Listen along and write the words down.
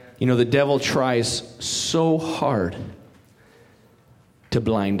The devil tries so hard to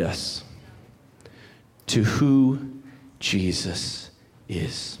blind us to who Jesus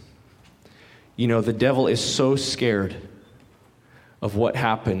is. The devil is so scared of what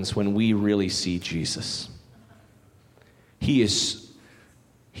happens when we really see Jesus. He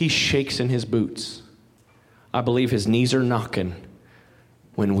shakes in his boots. I believe his knees are knocking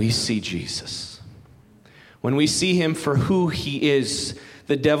when we see Jesus. When we see him for who he is,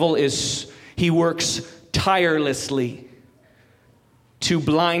 the devil he works tirelessly to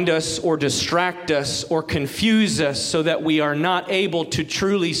blind us or distract us or confuse us so that we are not able to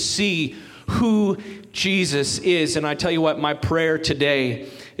truly see who Jesus is. And I tell you what, my prayer today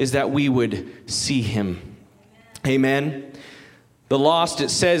is that we would see him. Amen. The lost, it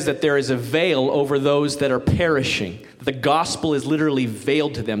says that there is a veil over those that are perishing. The gospel is literally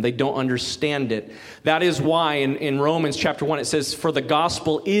veiled to them. They don't understand it. That is why in Romans chapter 1 it says, for the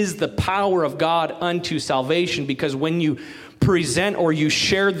gospel is the power of God unto salvation, because when you present or you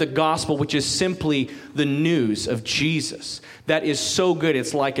share the gospel, which is simply the news of Jesus, that is so good.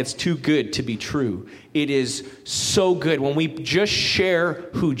 It's like it's too good to be true. It is so good. When we just share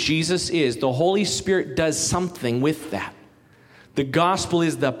who Jesus is, the Holy Spirit does something with that. The gospel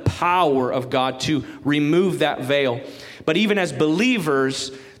is the power of God to remove that veil. But even as believers,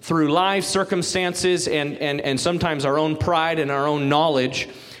 through life circumstances and sometimes our own pride and our own knowledge,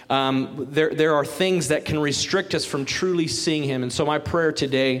 there are things that can restrict us from truly seeing him. And so my prayer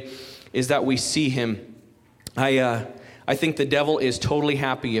today is that we see him. I think the devil is totally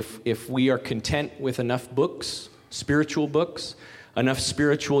happy if we are content with enough books, spiritual books, enough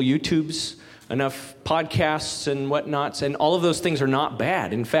spiritual YouTubes, enough podcasts and whatnots, and all of those things are not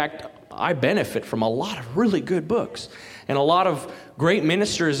bad. In fact, I benefit from a lot of really good books and a lot of great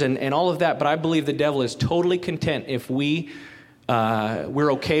ministers and all of that, but I believe the devil is totally content if we're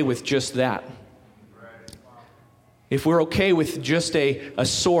okay with just that. If we're okay with just a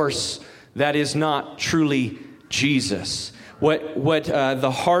source that is not truly Jesus. What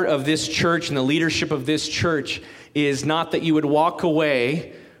the heart of this church and the leadership of this church is not that you would walk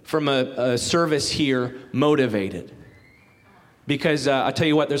away from a service here motivated. Because I tell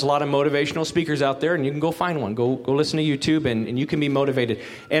you what, there's a lot of motivational speakers out there, and you can go find one. Go listen to YouTube, and you can be motivated.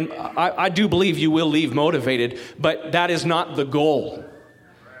 And I do believe you will leave motivated, but that is not the goal.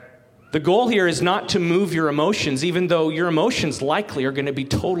 The goal here is not to move your emotions, even though your emotions likely are going to be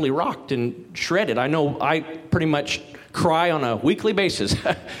totally rocked and shredded. I know I pretty much cry on a weekly basis.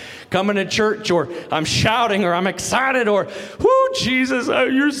 Coming to church, or I'm shouting, or I'm excited, or, whoo, Jesus,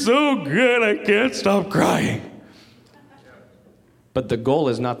 you're so good, I can't stop crying. But the goal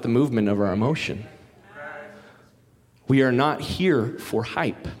is not the movement of our emotion. We are not here for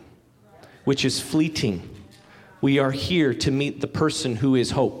hype, which is fleeting. We are here to meet the person who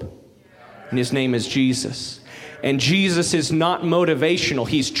is hope, and his name is Jesus. And Jesus is not motivational,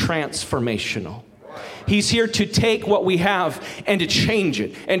 he's transformational. He's here to take what we have and to change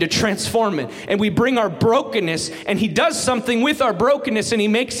it and to transform it. And we bring our brokenness, and he does something with our brokenness, and he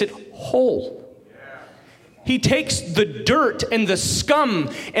makes it whole. He takes the dirt and the scum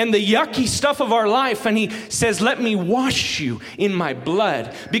and the yucky stuff of our life, and he says, let me wash you in my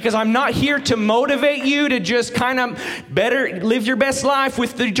blood, because I'm not here to motivate you to just kind of better live your best life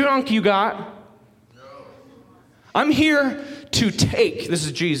with the junk you got. I'm here to take, this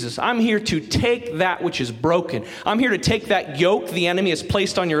is Jesus, I'm here to take that which is broken. I'm here to take that yoke the enemy has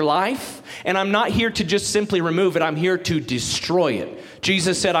placed on your life, and I'm not here to just simply remove it. I'm here to destroy it.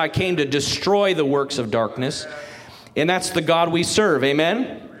 Jesus said, I came to destroy the works of darkness, and that's the God we serve.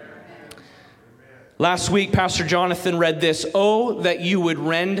 Amen? Last week, Pastor Jonathan read this, oh, that you would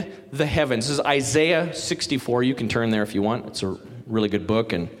rend the heavens. This is Isaiah 64. You can turn there if you want. It's a really good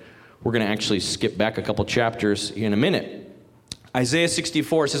book, and we're going to actually skip back a couple chapters in a minute. Isaiah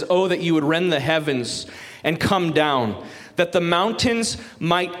 64 says, oh, that you would rend the heavens and come down, that the mountains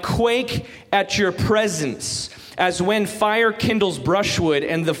might quake at your presence, as when fire kindles brushwood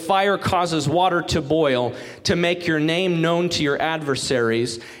and the fire causes water to boil, to make your name known to your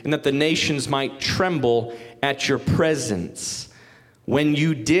adversaries, and that the nations might tremble at your presence. When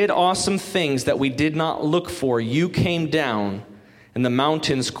you did awesome things that we did not look for, you came down, and the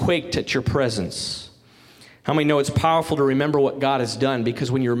mountains quaked at your presence. How many know it's powerful to remember what God has done? Because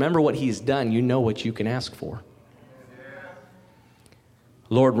when you remember what he's done, you know what you can ask for.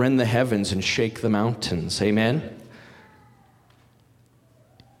 Lord, rend the heavens and shake the mountains. Amen?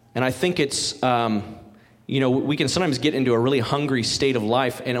 And I think it's, we can sometimes get into a really hungry state of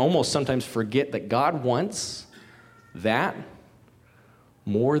life and almost sometimes forget that God wants that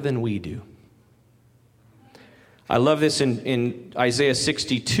more than we do. I love this in Isaiah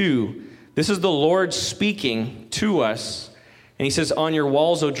 62. This is the Lord speaking to us. And he says, on your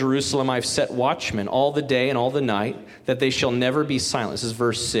walls, O Jerusalem, I've set watchmen all the day and all the night, that they shall never be silent. This is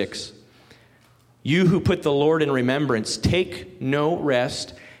verse 6. You who put the Lord in remembrance, take no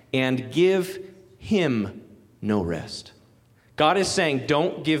rest and give him no rest. God is saying,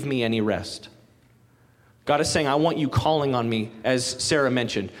 don't give me any rest. God is saying, I want you calling on me, as Sarah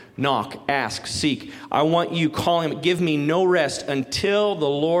mentioned. Knock, ask, seek. I want you calling, give me no rest until the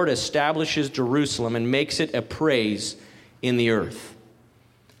Lord establishes Jerusalem and makes it a praise in the earth.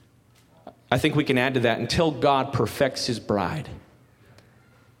 I think we can add to that, until God perfects his bride.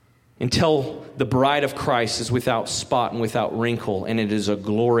 Until the bride of Christ is without spot and without wrinkle, and it is a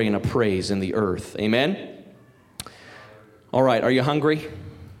glory and a praise in the earth. Amen? All right, are you hungry?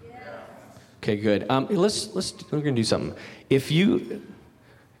 Okay, good. We're going to do something. If you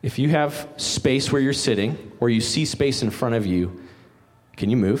have space where you're sitting, or you see space in front of you,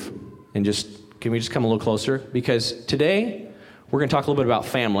 can you move? And can we just come a little closer? Because today, we're going to talk a little bit about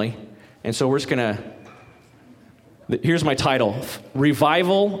family. And so we're just going to, here's my title.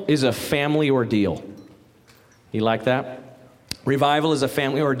 Revival is a family ordeal. You like that? Revival is a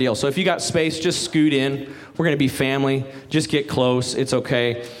family ordeal. So if you got space, just scoot in. We're going to be family. Just get close. It's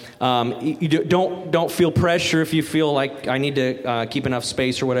okay. Don't feel pressure if you feel like I need to keep enough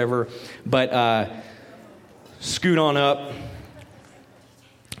space or whatever. But scoot on up.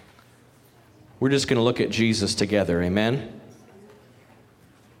 We're just going to look at Jesus together. Amen?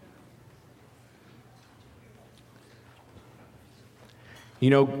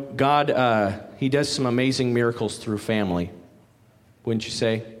 You know, God, he does some amazing miracles through family, wouldn't you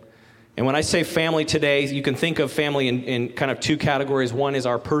say? And when I say family today, you can think of family in kind of two categories. One is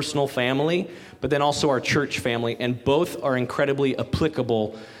our personal family, but then also our church family, and both are incredibly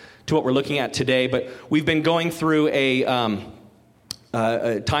applicable to what we're looking at today. But we've been going through a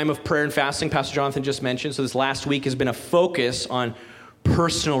time of prayer and fasting, Pastor Jonathan just mentioned. So this last week has been a focus on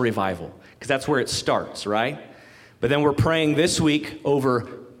personal revival, because that's where it starts, right? But then we're praying this week over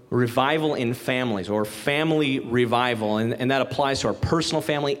revival in families, or family revival, and that applies to our personal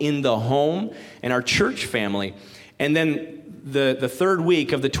family in the home and our church family. And then the third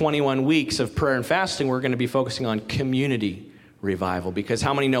week of the 21 weeks of prayer and fasting, we're going to be focusing on community revival, because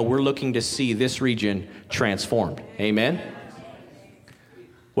how many know we're looking to see this region transformed? Amen?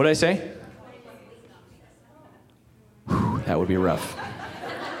 What did I say? Whew, that would be rough.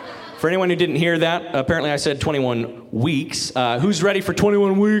 For anyone who didn't hear that, apparently I said 21 weeks. Who's ready for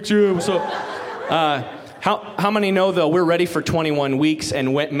 21 weeks? Yeah, what's up? How many know, though, we're ready for 21 weeks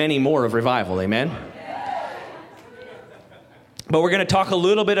and many more of revival? Amen? But we're going to talk a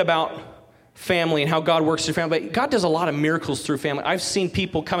little bit about family and how God works through family. But God does a lot of miracles through family. I've seen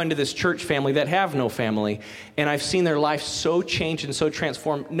people come into this church family that have no family, and I've seen their life so changed and so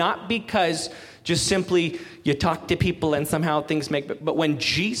transformed, not because just simply you talk to people and somehow things but when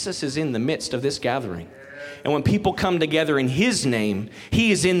Jesus is in the midst of this gathering, and when people come together in his name,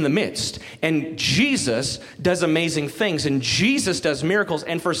 he is in the midst. And Jesus does amazing things, and Jesus does miracles.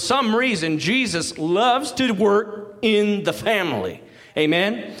 And for some reason, Jesus loves to work in the family.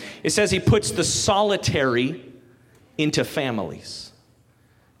 Amen? It says he puts the solitary into families.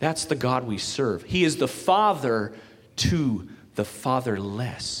 That's the God we serve. He is the father to the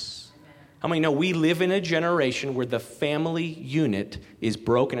fatherless. How many know we live in a generation where the family unit is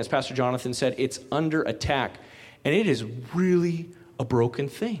broken? As Pastor Jonathan said, it's under attack. And it is really a broken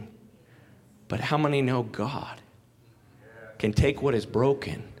thing. But how many know God can take what is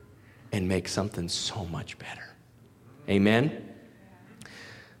broken and make something so much better? Amen?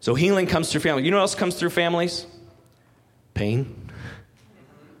 So healing comes through family. You know what else comes through families? Pain.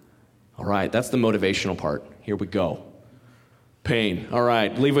 All right, that's the motivational part. Here we go. Pain. All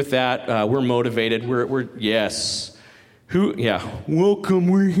right, leave with that. We're motivated. We're yes. Welcome.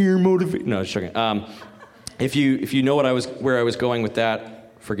 We're here motivated. No, just joking. If you know where I was going with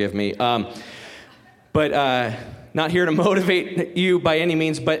that, forgive me. But not here to motivate you by any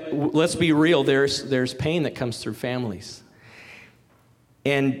means. But let's be real. There's pain that comes through families.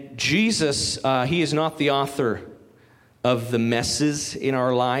 And Jesus, he is not the author of the messes in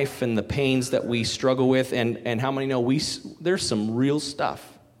our life and the pains that we struggle with. And how many know there's some real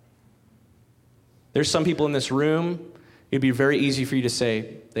stuff. There's some people in this room, it'd be very easy for you to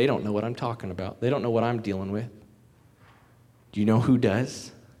say, they don't know what I'm talking about. They don't know what I'm dealing with. Do you know who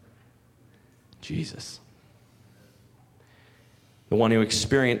does? Jesus. The one who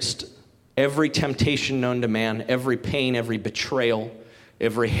experienced every temptation known to man, every pain, every betrayal,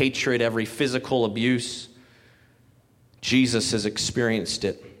 every hatred, every physical abuse. Jesus has experienced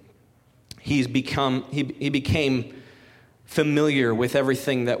it. he became familiar with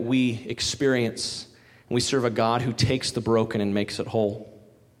everything that we experience. And we serve a God who takes the broken and makes it whole.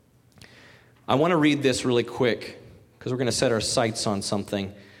 I want to read this really quick because we're going to set our sights on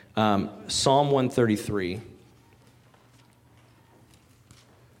something. Psalm 133.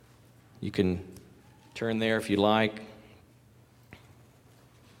 You can turn there if you like.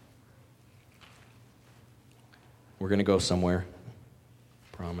 We're going to go somewhere.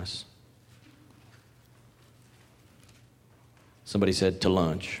 Promise. Somebody said to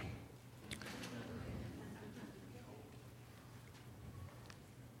lunch.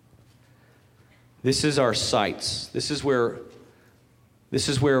 This is our sights. This is where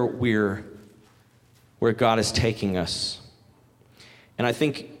God is taking us. And I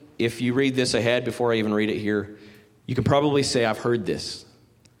think if you read this ahead before I even read it here, you can probably say, I've heard this.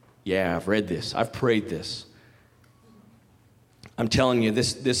 Yeah, I've read this. I've prayed this. I'm telling you,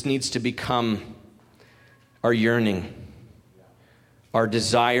 this needs to become our yearning, our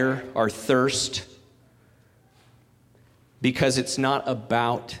desire, our thirst, because it's not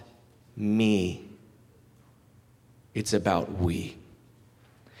about me. It's about we.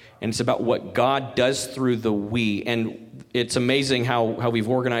 And it's about what God does through the we. And it's amazing how we've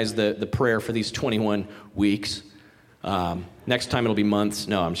organized the prayer for these 21 weeks. Next time it'll be months.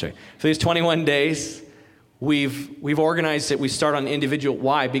 No, I'm sorry. For these 21 days, we've organized it. We start on individual.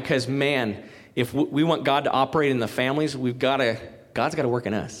 Why? Because, man, if we want God to operate in the families, God's got to work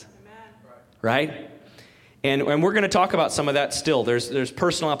in us. Amen. Right? And we're going to talk about some of that still. There's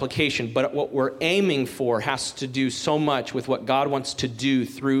personal application, but what we're aiming for has to do so much with what God wants to do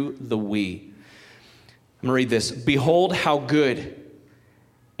through the we. I'm going to read this. Behold how good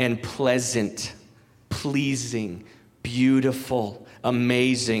and pleasant, pleasing, beautiful,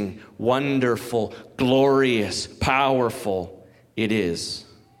 amazing, wonderful, glorious, powerful it is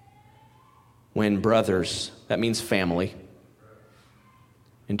when brothers, that means family,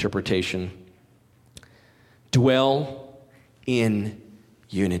 interpretation, dwell in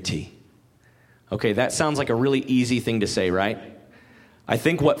unity. Okay, that sounds like a really easy thing to say, right? I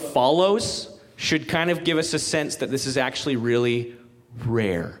think what follows should kind of give us a sense that this is actually really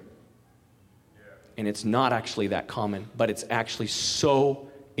rare. And it's not actually that common, but it's actually so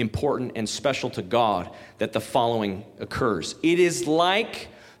important and special to God that the following occurs. It is like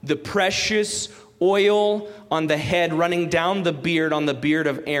the precious oil on the head running down the beard on the beard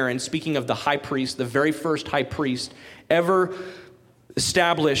of Aaron, speaking of the high priest, the very first high priest ever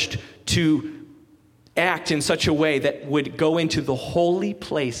established to act in such a way that would go into the holy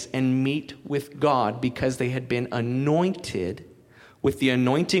place and meet with God because they had been anointed with the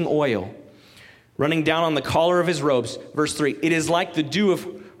anointing oil running down on the collar of his robes. Verse 3, it is like the dew of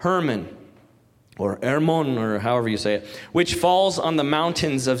Hermon, or Hermon, or however you say it, which falls on the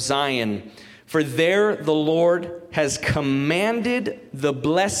mountains of Zion. For there the Lord has commanded the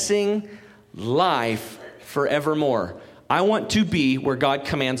blessing, life forevermore. I want to be where God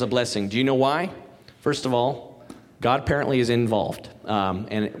commands a blessing. Do you know why? First of all, God apparently is involved.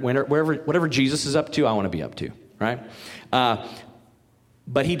 And whatever Jesus is up to, I want to be up to, right?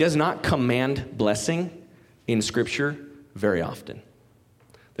 But he does not command blessing in Scripture very often.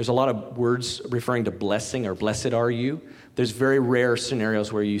 There's a lot of words referring to blessing or blessed are you. There's very rare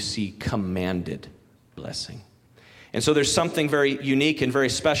scenarios where you see commanded blessing. And so there's something very unique and very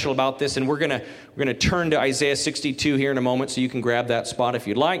special about this. And we're gonna turn to Isaiah 62 here in a moment, so you can grab that spot if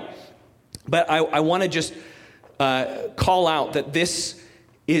you'd like. But I want to just call out that this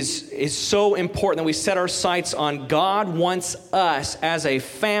is so important that we set our sights on God wants us as a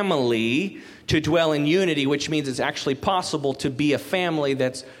family to dwell in unity, which means it's actually possible to be a family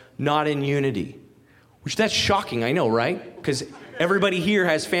that's not in unity. Which that's shocking, I know, right? Because everybody here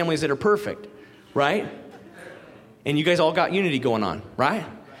has families that are perfect, right? And you guys all got unity going on, right?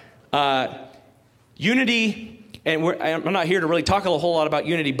 Unity, and I'm not here to really talk a whole lot about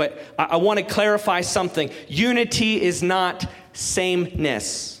unity, but I want to clarify something. Unity is not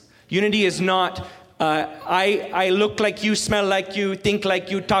sameness. Unity is not, I look like you, smell like you, think like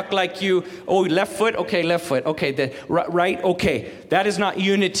you, talk like you. Oh, left foot? Okay, left foot. Okay, right? Okay. That is not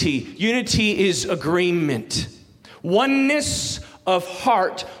unity. Unity is agreement. Oneness of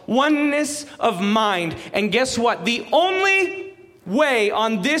heart. Oneness of mind. And guess what? The only way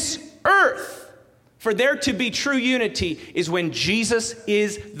on this earth for there to be true unity is when Jesus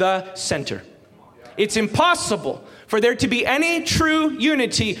is the center. It's impossible for there to be any true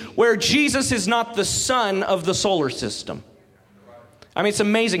unity where Jesus is not the sun of the solar system. I mean, it's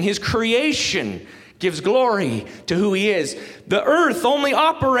amazing. His creation gives glory to who he is. The earth only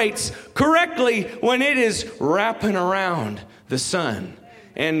operates correctly when it is wrapping around the sun.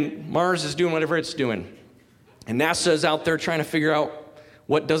 and Mars is doing whatever it's doing. And NASA is out there trying to figure out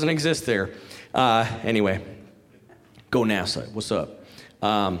what doesn't exist there. Anyway, go NASA. What's up?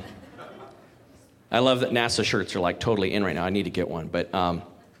 I love that NASA shirts are like totally in right now. I need to get one. But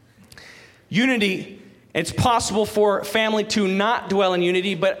unity, it's possible for family to not dwell in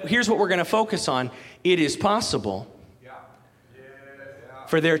unity, but here's what we're going to focus on. It is possible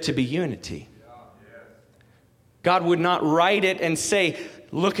for there to be unity. God would not write it and say,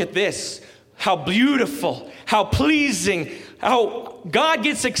 look at this, how beautiful, how pleasing, how God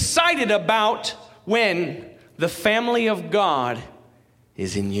gets excited about when the family of God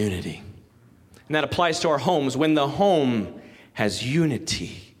is in unity. And that applies to our homes. When the home has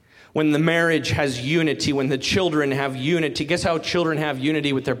unity, when the marriage has unity, when the children have unity. Guess how children have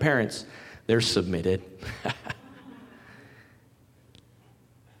unity with their parents? They're submitted.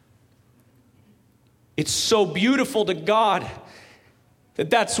 It's so beautiful to God that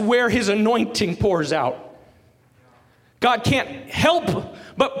that's where his anointing pours out. God can't help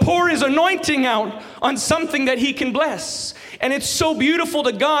but pour his anointing out on something that he can bless. And it's so beautiful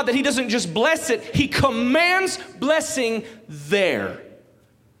to God that he doesn't just bless it, he commands blessing there.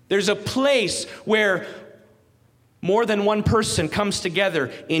 There's a place where more than one person comes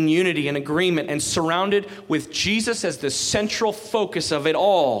together in unity and agreement and surrounded with Jesus as the central focus of it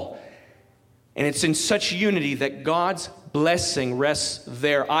all. And it's in such unity that God's blessing rests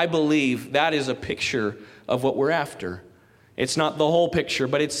there. I believe that is a picture of what we're after. It's not the whole picture,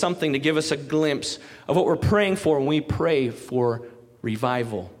 but it's something to give us a glimpse of what we're praying for when we pray for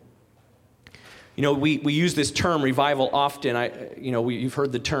revival. You know, we use this term revival often. You've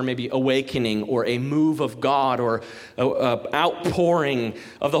heard the term maybe awakening or a move of God or a outpouring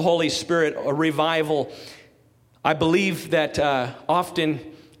of the Holy Spirit, a revival. I believe that often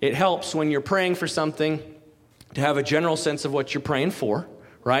it helps when you're praying for something to have a general sense of what you're praying for,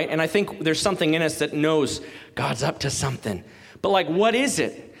 right? And I think there's something in us that knows God's up to something. But like, what is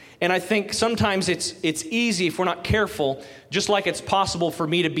it? And I think sometimes it's easy if we're not careful, just like it's possible for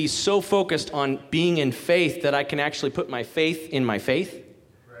me to be so focused on being in faith that I can actually put my faith in my faith.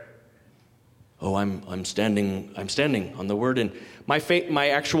 Right. Oh, I'm standing on the word, and my faith, my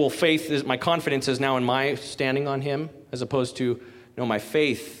actual faith is, my confidence is now in my standing on him, as opposed to, no, my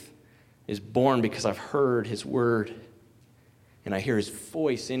faith is born because I've heard his word and I hear his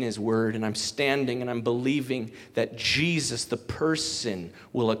voice in his word, and I'm standing and I'm believing that Jesus, the person,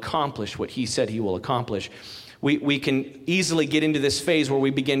 will accomplish what he said he will accomplish. We can easily get into this phase where we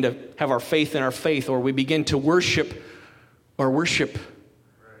begin to have our faith in our faith, or we begin to worship our worship.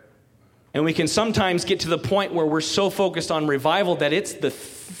 And we can sometimes get to the point where we're so focused on revival that it's the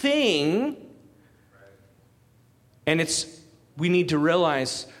thing, and we need to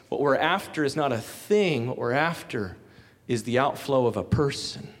realize what we're after is not a thing. What we're after is the outflow of a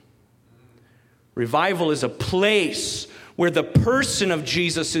person. Revival is a place where the person of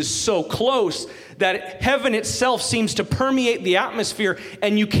Jesus is so close that heaven itself seems to permeate the atmosphere,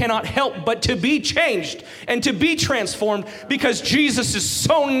 and you cannot help but to be changed and to be transformed because Jesus is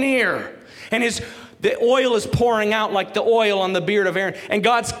so near, and the oil is pouring out like the oil on the beard of Aaron, and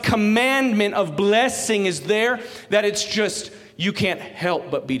God's commandment of blessing is there, that it's just, you can't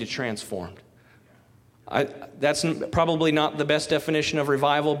help but be transformed. That's probably not the best definition of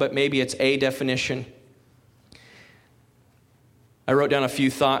revival, but maybe it's a definition. I wrote down a few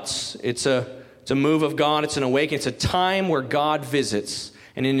thoughts. It's a move of God. It's an awakening. It's a time where God visits,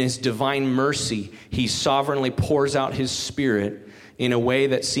 and in his divine mercy, he sovereignly pours out his Spirit in a way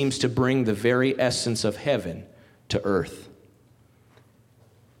that seems to bring the very essence of heaven to earth.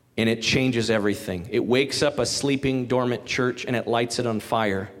 And it changes everything. It wakes up a sleeping, dormant church, and it lights it on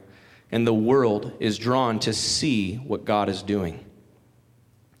fire. And the world is drawn to see what God is doing.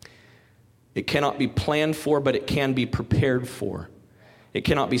 It cannot be planned for, but it can be prepared for. It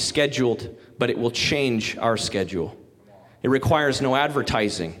cannot be scheduled, but it will change our schedule. It requires no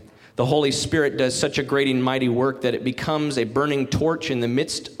advertising. The Holy Spirit does such a great and mighty work that it becomes a burning torch in the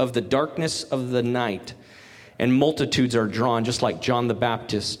midst of the darkness of the night. And multitudes are drawn, just like John the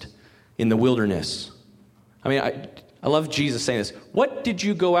Baptist in the wilderness. I mean, I love Jesus saying this. What did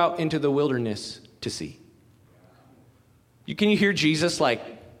you go out into the wilderness to see? Can you hear Jesus like,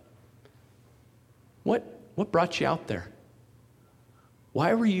 what brought you out there?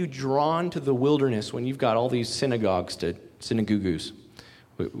 Why were you drawn to the wilderness when you've got all these synagogues?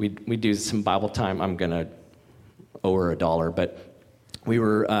 We do some Bible time. I'm going to owe her $1, but we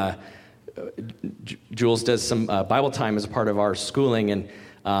were, Jules does some Bible time as a part of our schooling, and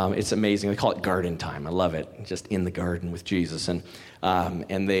it's amazing. They call it garden time. I love it. Just in the garden with Jesus. And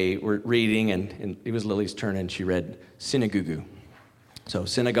they were reading, and it was Lily's turn, and she read synagogue. So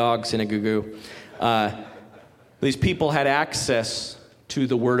synagogue, synagogue. These people had access to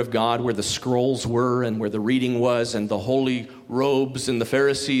the Word of God, where the scrolls were and where the reading was, and the holy robes, and the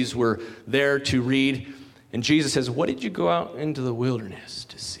Pharisees were there to read. And Jesus says, what did you go out into the wilderness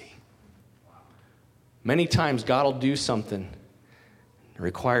to see? Many times God will do something. It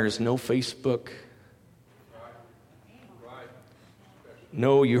requires no Facebook.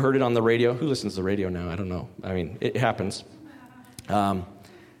 No, you heard it on the radio. Who listens to the radio now? I don't know. I mean, it happens.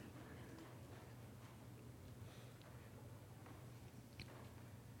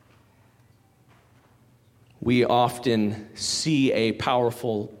 We often see a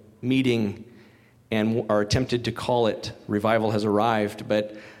powerful meeting and are tempted to call it revival has arrived,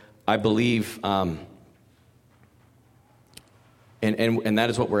 but I believe, and that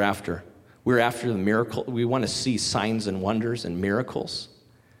is what we're after. We're after the miracle. We want to see signs and wonders and miracles.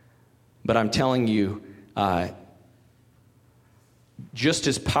 But I'm telling you, just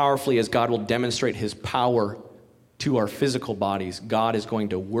as powerfully as God will demonstrate his power to our physical bodies, God is going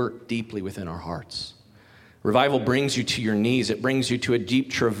to work deeply within our hearts. Revival brings you to your knees. It brings you to a deep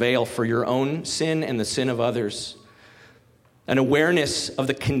travail for your own sin and the sin of others. An awareness of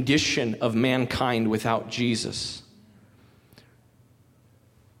the condition of mankind without Jesus.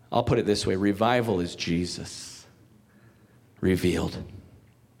 I'll put it this way. Revival is Jesus revealed.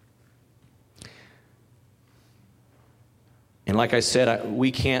 And like I said, we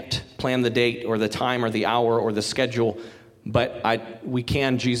can't plan the date or the time or the hour or the schedule, but we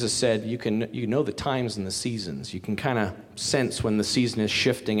can, Jesus said, you know the times and the seasons. You can kind of sense when the season is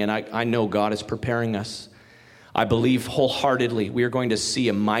shifting, and I know God is preparing us. I believe wholeheartedly we are going to see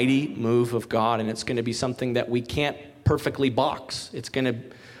a mighty move of God, and it's going to be something that we can't perfectly box. It's going to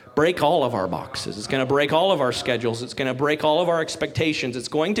break all of our boxes. It's going to break all of our schedules. It's going to break all of our expectations. It's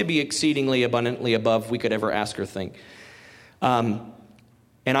going to be exceedingly abundantly above we could ever ask or think.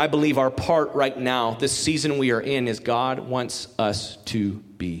 And I believe our part right now, this season we are in, is God wants us to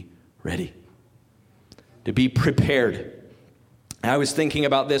be ready, to be prepared. I was thinking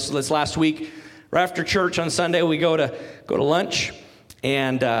about this last week. Right after church on Sunday, we go to lunch,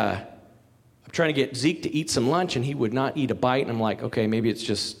 and I'm trying to get Zeke to eat some lunch, and he would not eat a bite. And I'm like, okay, maybe it's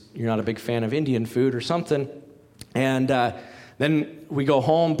just you're not a big fan of Indian food or something. And then we go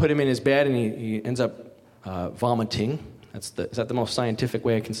home, put him in his bed, and he ends up vomiting. Is that the most scientific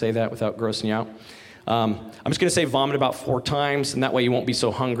way I can say that without grossing you out? I'm just going to say vomit about 4 times, and that way you won't be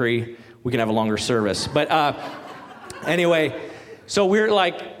so hungry. We can have a longer service. But anyway, so we're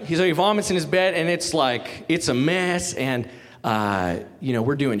like, he vomits in his bed, and it's a mess, and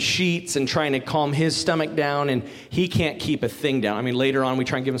we're doing sheets and trying to calm his stomach down, and he can't keep a thing down. I mean, later on, we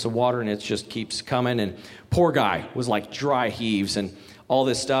try and give him some water, and it just keeps coming, and poor guy was like dry heaves and all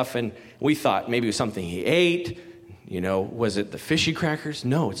this stuff, and we thought maybe it was something he ate. Was it the fishy crackers?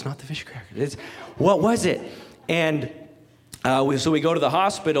 No, it's not the fishy crackers. What was it? And so we go to the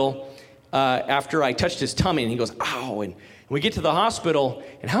hospital after I touched his tummy, and he goes, ow. And we get to the hospital,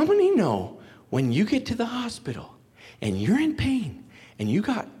 and how many know when you get to the hospital and you're in pain and you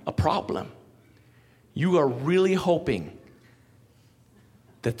got a problem, you are really hoping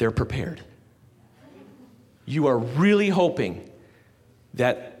that they're prepared. You are really hoping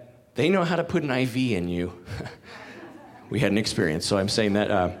that they know how to put an IV in you. We had an experience, so I'm saying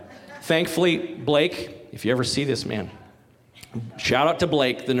that. Thankfully, Blake, if you ever see this, man, shout out to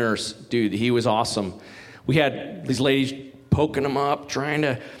Blake, the nurse. Dude, he was awesome. We had these ladies poking him up, trying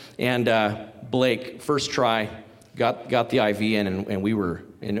to, and Blake, first try, got the IV in, and we were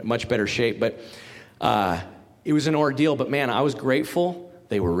in much better shape. But it was an ordeal, but man, I was grateful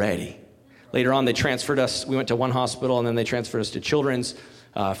they were ready. Later on, they transferred us. We went to one hospital, and then they transferred us to Children's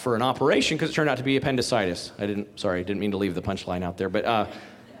for an operation because it turned out to be appendicitis. I didn't mean to leave the punchline out there, but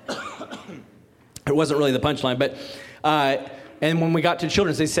it wasn't really the punchline. But and when we got to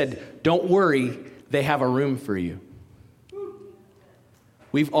Children's, they said, "Don't worry, they have a room for you.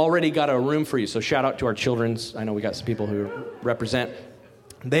 We've already got a room for you." So shout out to our Children's. I know we got some people who represent.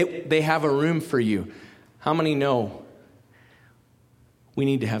 They have a room for you. How many know we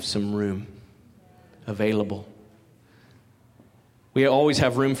need to have some room available? We always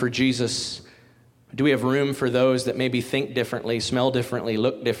have room for Jesus. Do we have room for those that maybe think differently, smell differently,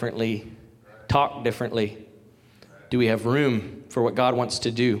 look differently, talk differently? Do we have room for what God wants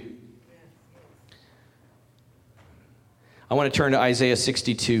to do? I want to turn to Isaiah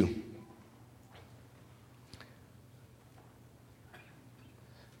 62.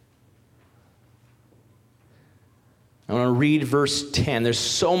 I want to read verse 10. There's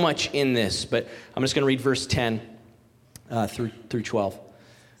so much in this, but I'm just going to read verse 10 through 12. It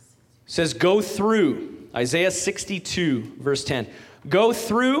says, go through, Isaiah 62, verse 10. Go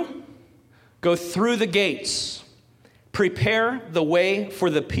through the gates. Prepare the way for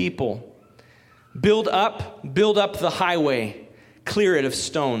the people. Build up the highway. Clear it of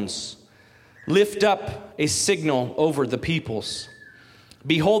stones. Lift up a signal over the peoples.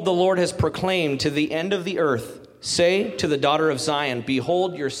 Behold, the Lord has proclaimed to the end of the earth. Say to the daughter of Zion,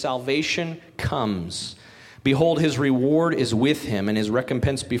 behold, your salvation comes. Behold, his reward is with him, and his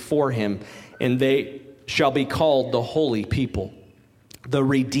recompense before him, and they shall be called the holy people, the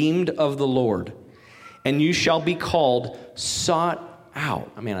redeemed of the Lord. And you shall be called sought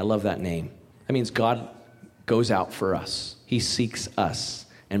out. I mean, I love that name. That means God goes out for us. He seeks us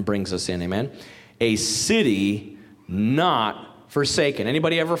and brings us in. Amen. A city not forsaken.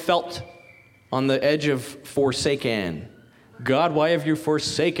 Anybody ever felt on the edge of forsaken? God, why have you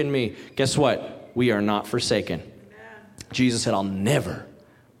forsaken me? Guess what? We are not forsaken. Amen. Jesus said, I'll never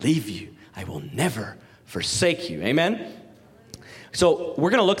leave you. I will never forsake you. Amen. So we're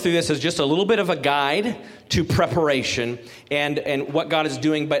going to look through this as just a little bit of a guide to preparation and what God is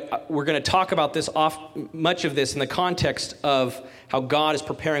doing, but we're going to talk about much of this in the context of how God is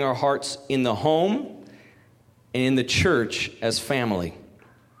preparing our hearts in the home and in the church as family.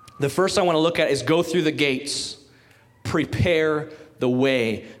 The first I want to look at is go through the gates, prepare the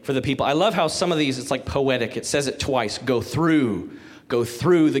way for the people. I love how some of these, it's like poetic. It says it twice, go through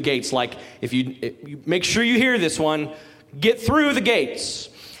the gates. Like if you make sure you hear this one, get through the gates.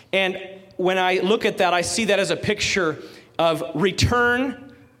 And when I look at that, I see that as a picture of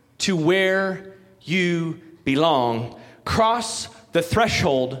return to where you belong. Cross the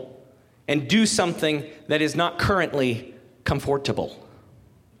threshold and do something that is not currently comfortable.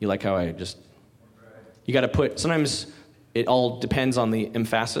 You like how you got to put, sometimes it all depends on the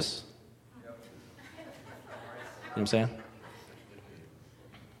emphasis. You know what I'm saying?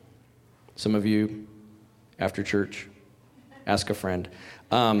 Some of you, after church, ask a friend.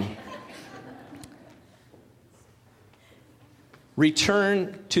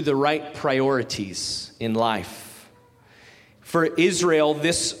 Return to the right priorities in life. For Israel,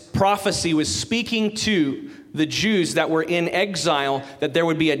 this prophecy was speaking to the Jews that were in exile, that there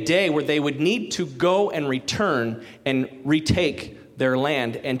would be a day where they would need to go and return and retake their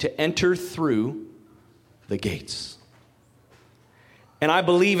land and to enter through the gates. And I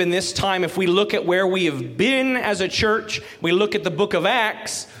believe in this time, if we look at where we have been as a church, we look at the book of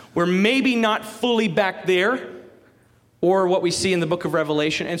Acts, we're maybe not fully back there, or what we see in the book of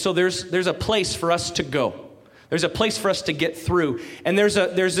Revelation. And so there's a place for us to go. There's a place for us to get through. And there's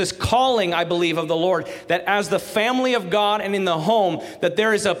this calling, I believe, of the Lord, that as the family of God and in the home, that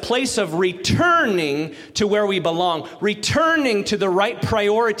there is a place of returning to where we belong, returning to the right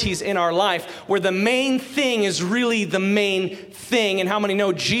priorities in our life, where the main thing is really the main thing. And how many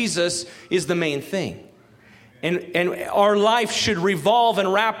know Jesus is the main thing? And our life should revolve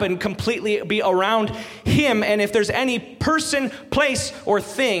and wrap and completely be around him. And if there's any person, place, or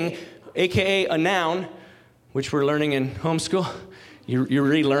thing, aka a noun, which we're learning in homeschool, you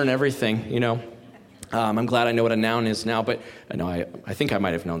relearn everything, you know. I'm glad I know what a noun is now, but I think I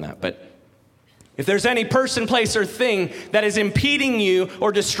might have known that. But if there's any person, place, or thing that is impeding you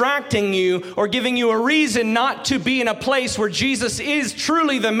or distracting you or giving you a reason not to be in a place where Jesus is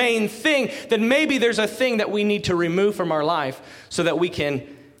truly the main thing, then maybe there's a thing that we need to remove from our life so that we can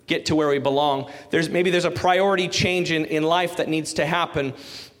get to where we belong. Maybe there's a priority change in life that needs to happen.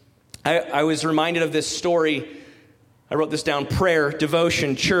 I was reminded of this story. I wrote this down: prayer,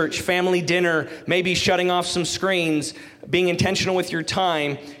 devotion, church, family dinner, maybe shutting off some screens, being intentional with your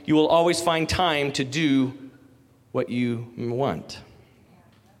time. You will always find time to do what you want,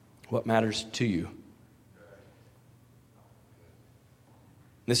 what matters to you.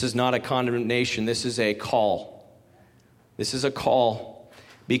 This is not a condemnation. This is a call. This is a call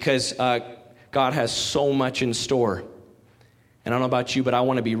because God has so much in store. And I don't know about you, but I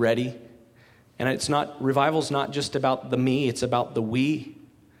want to be ready. And revival's not just about the me, it's about the we.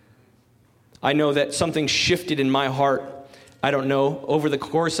 I know that something shifted in my heart, I don't know, over the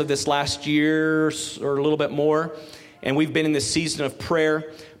course of this last year or a little bit more. And we've been in this season of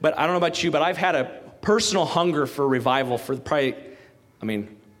prayer. But I don't know about you, but I've had a personal hunger for revival for probably,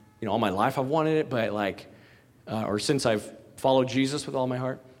 all my life I've wanted it, but or since I've followed Jesus with all my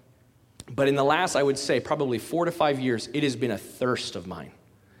heart. But in the last, I would say, probably 4 to 5 years, it has been a thirst of mine.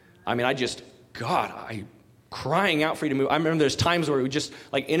 I'm crying out for you to move. I remember there's times where it would just,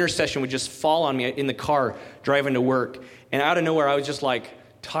 intercession would just fall on me in the car driving to work. And out of nowhere, I was just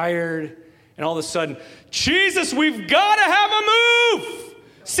tired. And all of a sudden, Jesus, we've got to have a move.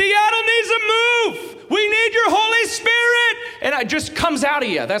 Seattle needs a move. We need your Holy Spirit. And it just comes out of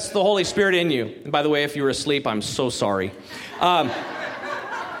you. That's the Holy Spirit in you. And by the way, if you were asleep, I'm so sorry. But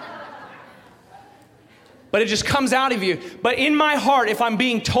it just comes out of you. But in my heart, if I'm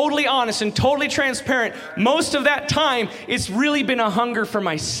being totally honest and totally transparent, most of that time, it's really been a hunger for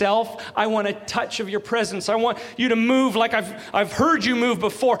myself. I want a touch of your presence. I want you to move like I've heard you move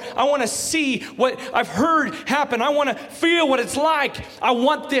before. I want to see what I've heard happen. I want to feel what it's like. I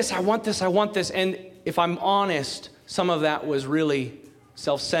want this, I want this, I want this. And if I'm honest, some of that was really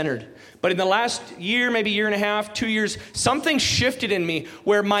self-centered. But in the last year, maybe year and a half, 2 years, something shifted in me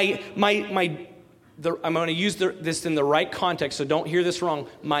where I'm going to use this in the right context, so don't hear this wrong.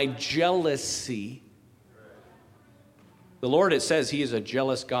 My jealousy. The Lord, it says he is a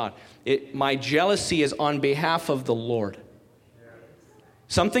jealous God. My jealousy is on behalf of the Lord.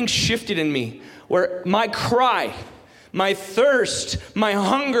 Something shifted in me where my cry, my thirst, my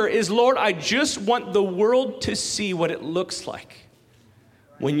hunger is, Lord, I just want the world to see what it looks like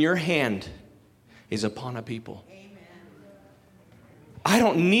when your hand is upon a people. I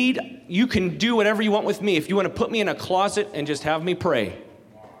don't need, you can do whatever you want with me. If you want to put me in a closet and just have me pray.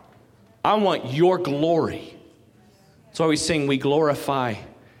 I want your glory. That's why we sing, we glorify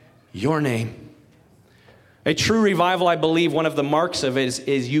your name. A true revival, I believe, one of the marks of it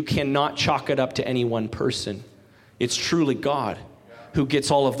is you cannot chalk it up to any one person. It's truly God who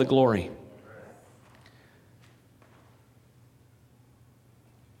gets all of the glory.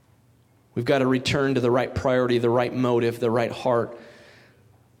 We've got to return to the right priority, the right motive, the right heart.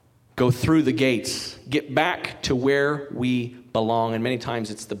 Go through the gates. Get back to where we belong. And many times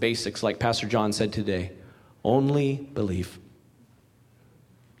it's the basics, like Pastor John said today. Only believe.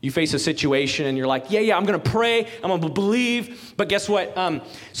 You face a situation and you're like, yeah, I'm going to pray. I'm going to believe. But guess what?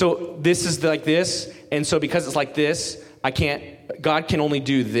 So this is like this. And so because it's like this, God can only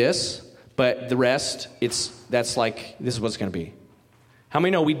do this. But the rest, this is what it's going to be. How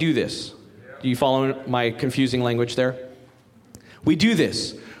many know we do this? Do you follow my confusing language there? We do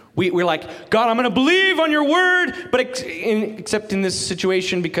this. We're like, God, I'm going to believe on your word, but except in this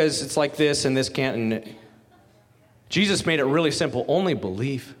situation because it's like this and this can't. And Jesus made it really simple. Only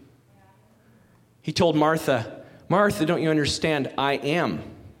believe. He told Martha, don't you understand? I am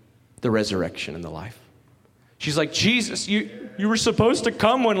the resurrection and the life. She's like, Jesus, you were supposed to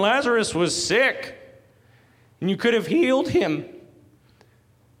come when Lazarus was sick, and you could have healed him.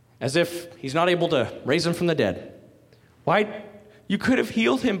 As if he's not able to raise him from the dead. Why? You could have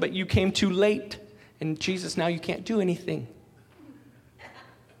healed him, but you came too late. And Jesus, now you can't do anything.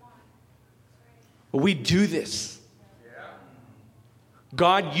 But we do this.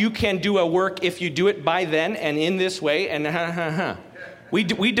 God, you can do a work if you do it by then and in this way. And We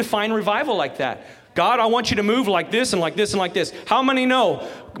define revival like that. God, I want you to move like this and like this and like this. How many know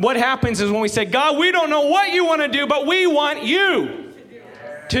what happens is when we say, God, we don't know what you want to do, but we want you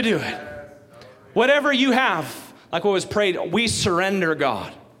to do it. Whatever you have. Like what was prayed, we surrender,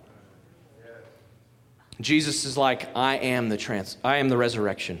 God. Jesus is like, I am the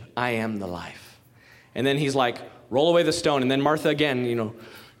resurrection. I am the life. And then he's like, roll away the stone. And then Martha again,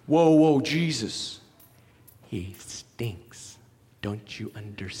 whoa, Jesus. He stinks. Don't you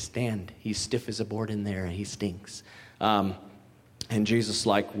understand? He's stiff as a board in there and he stinks. And Jesus is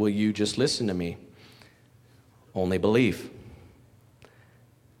like, will you just listen to me? Only believe.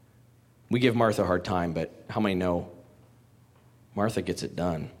 We give Martha a hard time, but how many know Martha gets it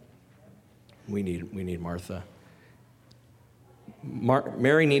done? We need Martha.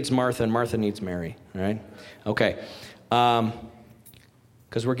 Mary needs Martha, and Martha needs Mary, all right? Okay.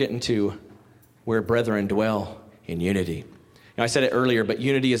 Because we're getting to where brethren dwell in unity. Now, I said it earlier, but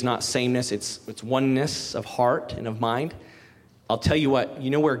unity is not sameness. It's oneness of heart and of mind. I'll tell you what, you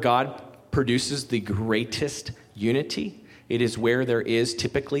know where God produces the greatest unity? It is where there is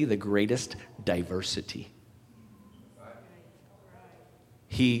typically the greatest diversity.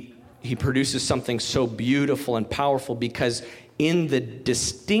 He produces something so beautiful and powerful because in the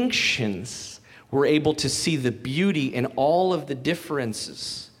distinctions, we're able to see the beauty in all of the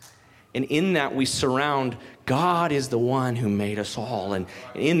differences. And in that, we surround God is the one who made us all. And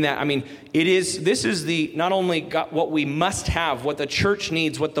in that, this is not only what we must have, what the church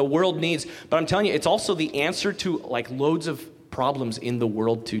needs, what the world needs, but I'm telling you, it's also the answer to loads of problems in the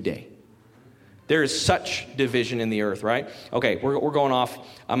world today. There is such division in the earth, right? Okay, we're going off.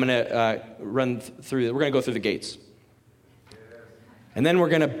 I'm going to we're going to go through the gates. And then we're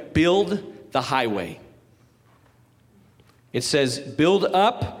going to build the highway. It says, build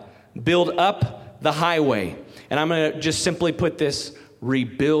up the highway. And I'm going to just simply put this,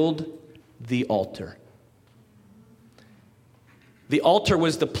 rebuild the altar. The altar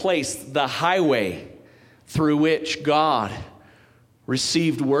was the place, the highway through which God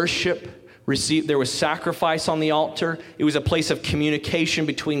received worship. There was sacrifice on the altar. It was a place of communication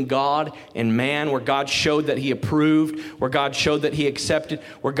between God and man, where God showed that he approved, where God showed that he accepted,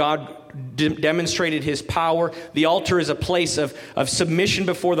 where God demonstrated his power. The altar is a place of submission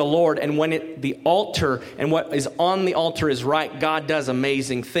before the Lord, and when the altar and what is on the altar is right, God does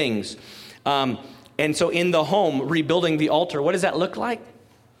amazing things. And so in the home, rebuilding the altar, what does that look like?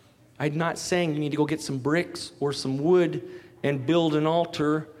 I'm not saying you need to go get some bricks or some wood and build an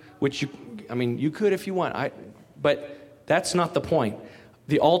altar, which you could if you want. But that's not the point.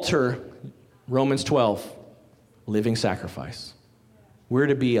 The altar, Romans 12, living sacrifice. We're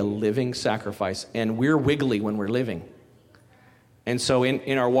to be a living sacrifice, and we're wiggly when we're living. And so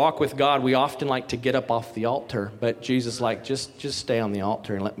in our walk with God, we often like to get up off the altar, but Jesus is like, just stay on the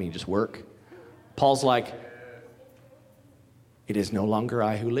altar and let me just work. Paul's like, it is no longer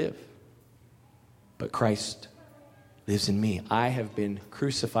I who live, but Christ lives in me. I have been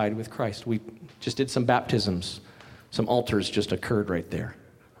crucified with Christ. We just did some baptisms. Some altars just occurred right there,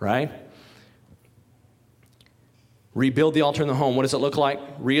 right? Rebuild the altar in the home. What does it look like?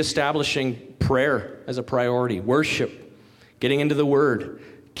 Reestablishing prayer as a priority. Worship. Getting into the Word.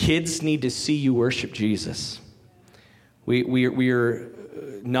 Kids need to see you worship Jesus. We are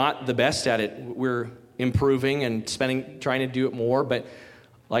not the best at it. We're improving and trying to do it more. But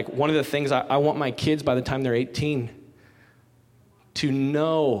like one of the things I want my kids by the time they're 18 to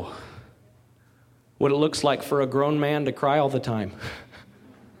know what it looks like for a grown man to cry all the time.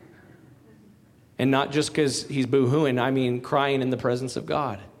 And not just because he's boo-hooing, I mean crying in the presence of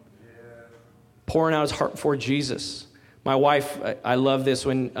God. Pouring out his heart before Jesus. My wife, I love this,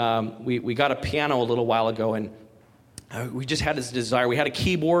 when we got a piano a little while ago, and we just had this desire. We had a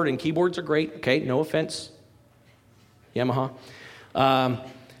keyboard, and keyboards are great, okay, no offense. Yamaha.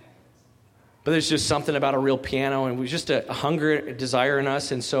 But there's just something about a real piano, and it was just a hunger, a desire in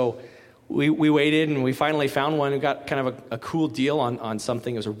us. And so we waited, and we finally found one. We got kind of a cool deal on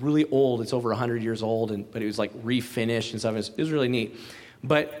something. It was a really old, it's over 100 years old, but it was like refinished and stuff. It was really neat.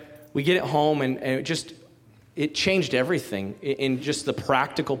 But we get it home, and it changed everything in just the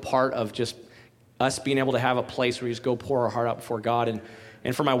practical part of just us being able to have a place where we just go pour our heart out before God.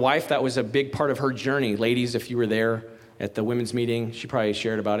 And for my wife, that was a big part of her journey. Ladies, if you were there at the women's meeting, she probably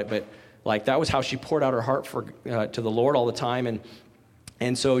shared about it, but like that was how she poured out her heart to the Lord all the time.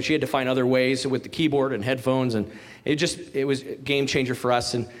 And so she had to find other ways with the keyboard and headphones, and it was a game changer for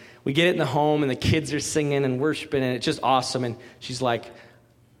us. And we get it in the home, and the kids are singing and worshiping, and it's just awesome. And she's like,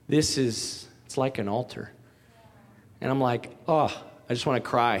 it's like an altar. And I'm like, oh, I just want to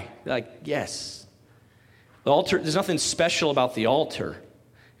cry. Like, yes. The altar, there's nothing special about the altar.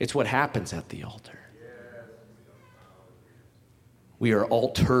 It's what happens at the altar. We are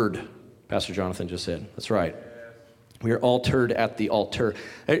altered, Pastor Jonathan just said. That's right. We are altered at the altar.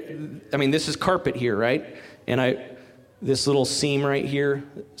 I mean, this is carpet here, right? And this little seam right here,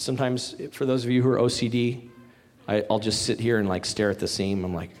 sometimes for those of you who are OCD, I'll just sit here and like stare at the seam.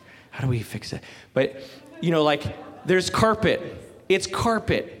 I'm like, how do we fix it? But, like there's carpet. It's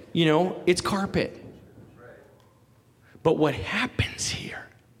carpet, it's carpet. But what happens here?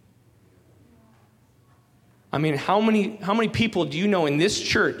 I mean, how many people do you know in this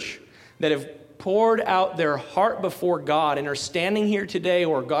church that have poured out their heart before God and are standing here today,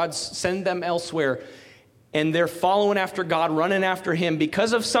 or God's sent them elsewhere, and they're following after God, running after Him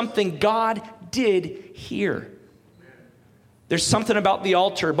because of something God did here? There's something about the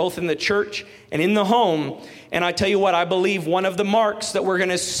altar, both in the church and in the home. And I tell you what, I believe one of the marks that we're going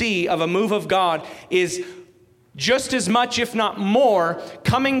to see of a move of God is just as much, if not more,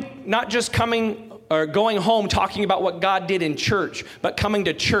 not just coming or going home talking about what God did in church, but coming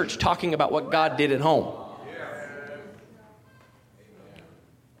to church talking about what God did at home.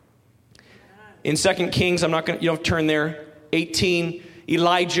 In 2 Kings, you don't turn there, 18,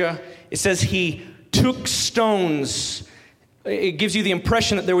 Elijah, it says he took stones. It gives you the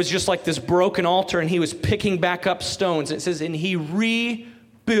impression that there was just like this broken altar, and he was picking back up stones. It says, and he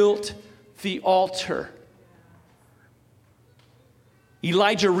rebuilt the altar.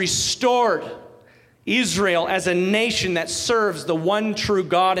 Elijah restored Israel as a nation that serves the one true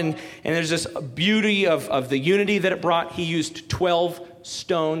God. And there's this beauty of the unity that it brought. He used 12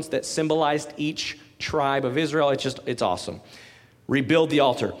 stones that symbolized each tribe of Israel. It's awesome. Rebuild the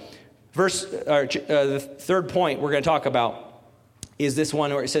altar. The third point we're going to talk about is this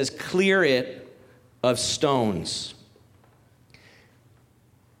one where it says, clear it of stones.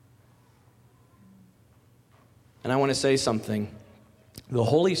 And I want to say something. The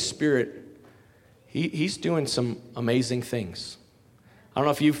Holy Spirit, He's doing some amazing things. I don't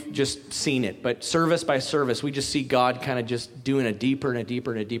know if you've just seen it, but service by service, we just see God kind of just doing a deeper and a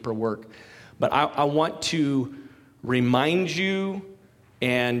deeper and a deeper work. But I want to remind you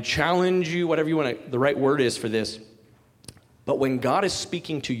and challenge you, whatever you want to, the right word is for this. But when God is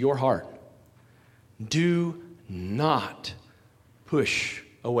speaking to your heart, do not push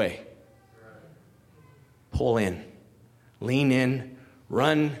away. Pull in, lean in,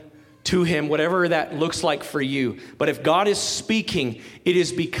 run to him, whatever that looks like for you. But if God is speaking, it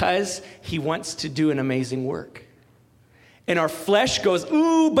is because he wants to do an amazing work. And our flesh goes,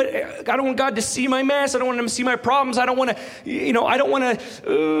 ooh, but I don't want God to see my mess. I don't want him to see my problems. I don't want to, I don't want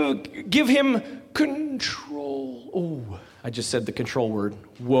to give him control. Oh, I just said the control word.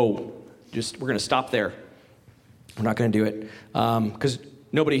 Whoa. We're going to stop there. We're not going to do it. Because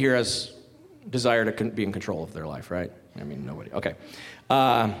nobody here has desire to be in control of their life, right? I mean, nobody. Okay.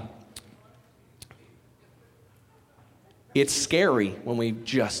 It's scary when we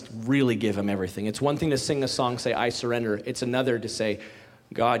just really give him everything. It's one thing to sing a song, say, I surrender. It's another to say,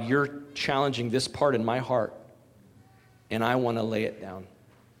 God, you're challenging this part in my heart, and I want to lay it down.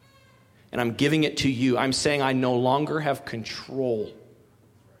 And I'm giving it to you. I'm saying I no longer have control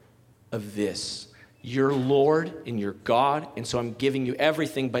of this. You're Lord and you're God, and so I'm giving you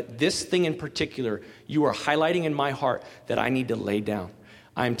everything. But this thing in particular, you are highlighting in my heart that I need to lay down.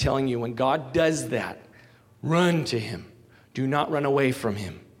 I'm telling you, when God does that, run to him. Do not run away from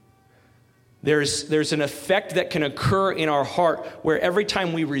him. There's an effect that can occur in our heart where every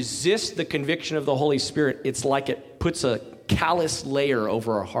time we resist the conviction of the Holy Spirit, it's like it puts a callous layer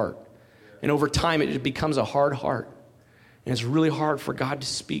over our heart. And over time, it becomes a hard heart. And it's really hard for God to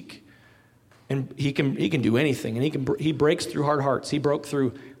speak. And he can do anything. And he breaks through hard hearts. He broke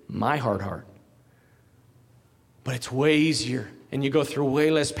through my hard heart. But it's way easier. And you go through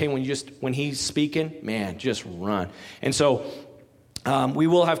way less pain when he's speaking, man, just run. And so we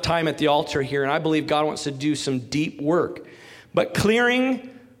will have time at the altar here, and I believe God wants to do some deep work. But clearing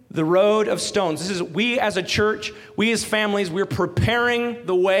the road of stones. This is, we as a church, we as families, we're preparing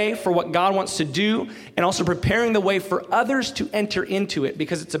the way for what God wants to do, and also preparing the way for others to enter into it,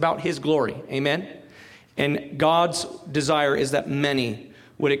 because it's about his glory. Amen? And God's desire is that many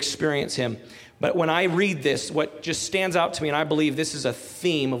would experience him. But when I read this, what just stands out to me, and I believe this is a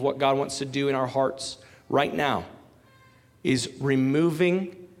theme of what God wants to do in our hearts right now, is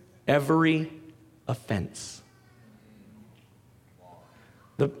removing every offense.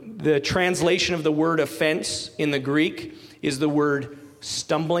 The translation of the word offense in the Greek is the word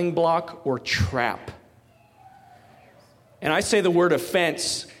stumbling block or trap. And I say the word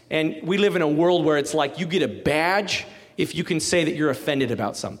offense, and we live in a world where it's like you get a badge if you can say that you're offended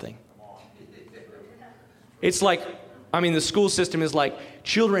about something. It's like, the school system is like,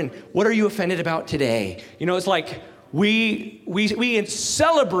 children, what are you offended about today? It's like we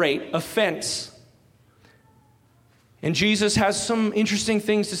celebrate offense. And Jesus has some interesting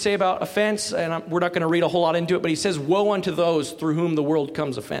things to say about offense, and we're not going to read a whole lot into it, but he says, woe unto those through whom the world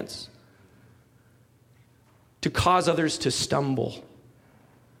comes offense. To cause others to stumble.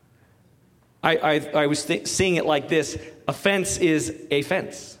 I was seeing it like this. Offense is a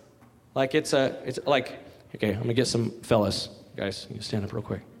fence. Like it's like, okay, I'm going to get some fellas. Guys, you stand up real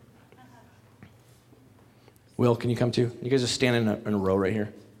quick. Will, can you come too? You guys just stand in a row right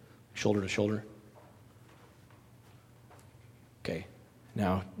here, shoulder to shoulder. Okay,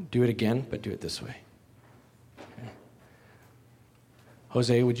 now do it again, but do it this way. Okay.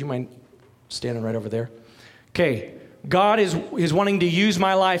 Jose, would you mind standing right over there? Okay, God is wanting to use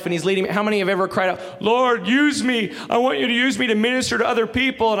my life, and he's leading me. How many have ever cried out, Lord, use me. I want you to use me to minister to other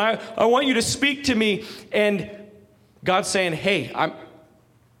people, and I want you to speak to me. And God's saying, hey,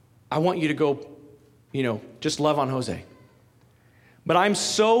 I want you to go, just love on Jose. But I'm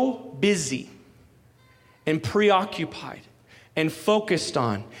so busy and preoccupied and focused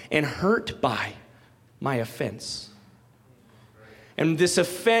on and hurt by my offense. And this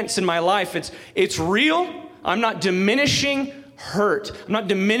offense in my life, it's real. I'm not diminishing hurt. I'm not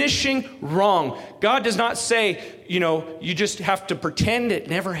diminishing wrong. God does not say, you just have to pretend it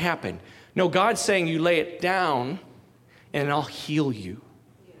never happened. No, God's saying you lay it down and I'll heal you.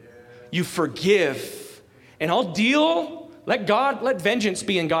 You forgive and I'll deal. Let vengeance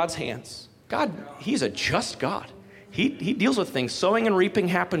be in God's hands. God, he's a just God. He deals with things. Sowing and reaping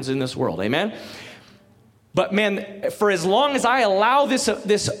happens in this world. Amen? But man, for as long as I allow this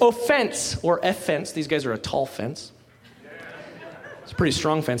offense or offense, these guys are a tall fence. It's a pretty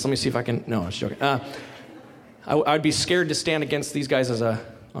strong fence. Let me see if I can. No, I was joking. I'd be scared to stand against these guys on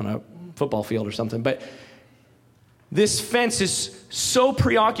a football field or something. But This fence is so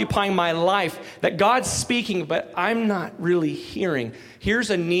preoccupying my life that God's speaking, but I'm not really hearing. Here's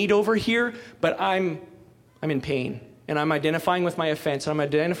a need over here, but I'm in pain. And I'm identifying with my offense, and I'm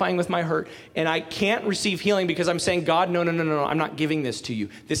identifying with my hurt, and I can't receive healing because I'm saying, God, no, I'm not giving this to you.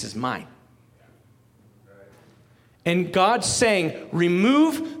 This is mine. And God's saying,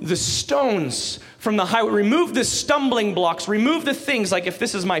 remove the stones from the highway, remove the stumbling blocks, remove the things like if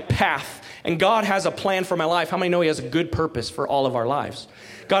this is my path, and God has a plan for my life. How many know he has a good purpose for all of our lives?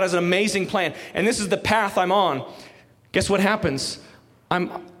 God has an amazing plan, and this is the path I'm on. Guess what happens?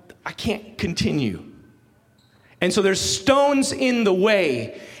 I can't continue. And so there's stones in the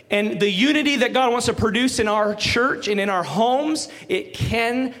way. And the unity that God wants to produce in our church and in our homes, it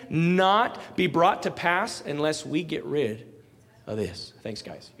cannot be brought to pass unless we get rid of this. Thanks,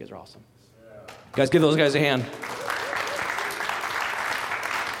 guys. You guys are awesome. Guys, give those guys a hand.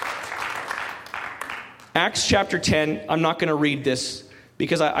 Acts chapter 10, I'm not going to read this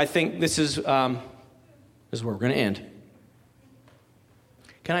because I think this is where we're going to end.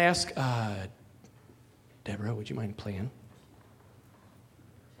 Can I ask... Deborah, would you mind playing?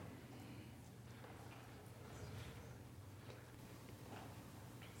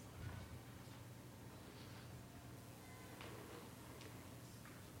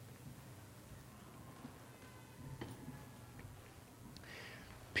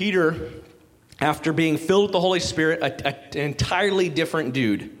 Peter, after being filled with the Holy Spirit, an entirely different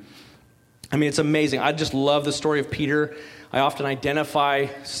dude. I mean, it's amazing. I just love the story of Peter. I often identify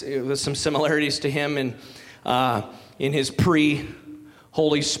with some similarities to him in his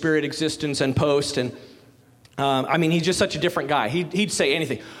pre-Holy Spirit existence and post. And I mean, he's just such a different guy. He'd say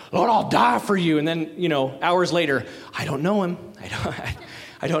anything. Lord, I'll die for you. And then, hours later, I don't know him.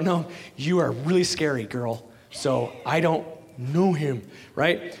 I don't know him. You are really scary, girl. So I don't know him,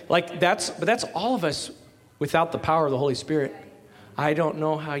 right? But that's all of us without the power of the Holy Spirit. I don't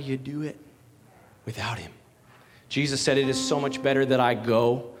know how you do it without him. Jesus said, it is so much better that I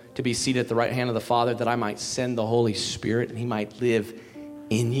go to be seated at the right hand of the Father, that I might send the Holy Spirit and he might live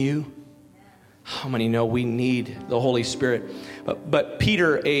in you. How many know we need the Holy Spirit? But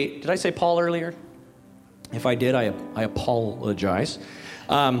Peter, did I say Paul earlier? If I did, I apologize.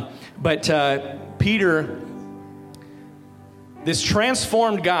 But Peter, this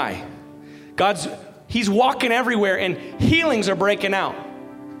transformed guy, he's walking everywhere and healings are breaking out.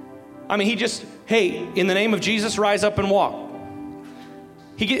 I mean, hey, in the name of Jesus, rise up and walk.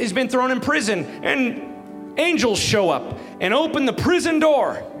 He's been thrown in prison, and angels show up and open the prison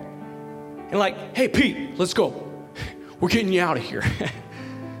door. And like, hey, Pete, let's go. We're getting you out of here.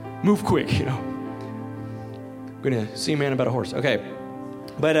 Move quick, I'm going to see a man about a horse. Okay.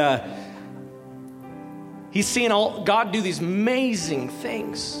 But he's seeing God do these amazing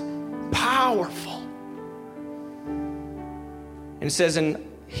things. Powerful. And it says, and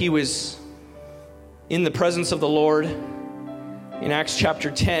he was in the presence of the Lord. In Acts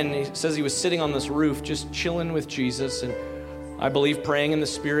chapter 10, it says he was sitting on this roof just chilling with Jesus, and I believe praying in the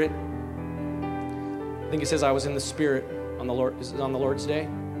Spirit. I think it says I was in the Spirit on the Lord. Is it on the Lord's Day? I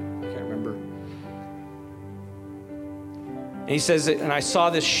can't remember. And he says, and I saw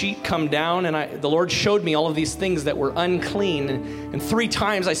this sheet come down, and the Lord showed me all of these things that were unclean. And 3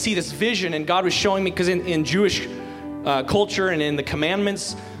 times I see this vision, and God was showing me, because in Jewish culture and in the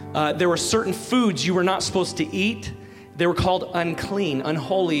commandments, there were certain foods you were not supposed to eat. They were called unclean,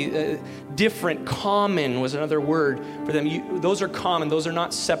 unholy, different. Common was another word for them. Those are common. Those are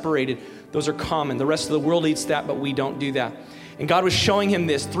not separated. Those are common. The rest of the world eats that, but we don't do that. And God was showing him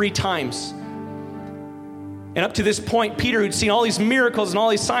this 3 times. And up to this point, Peter, who'd seen all these miracles and all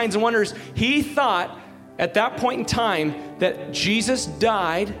these signs and wonders, he thought at that point in time that Jesus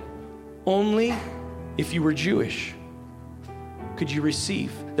died only if you were Jewish. Could you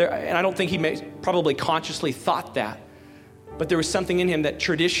receive? And I don't think he probably consciously thought that. But there was something in him that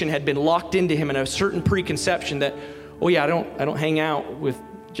tradition had been locked into him, and a certain preconception that, oh yeah, I don't hang out with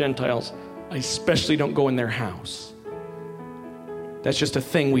Gentiles. I especially don't go in their house. That's just a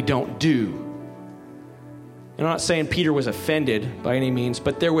thing we don't do. And I'm not saying Peter was offended by any means,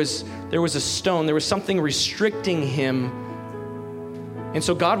 but there was a stone, there was something restricting him. And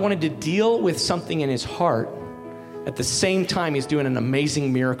so God wanted to deal with something in his heart. At the same time, he's doing an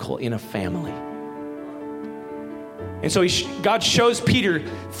amazing miracle in a family. And so God shows Peter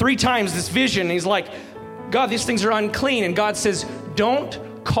 3 times this vision. And he's like, God, these things are unclean. And God says, don't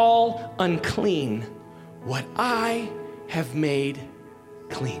call unclean what I have made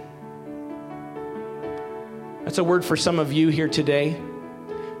clean. That's a word for some of you here today,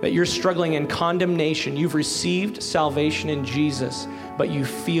 that you're struggling in condemnation. You've received salvation in Jesus, but you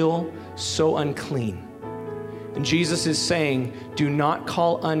feel so unclean. And Jesus is saying, do not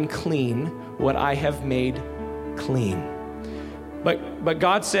call unclean what I have made clean. But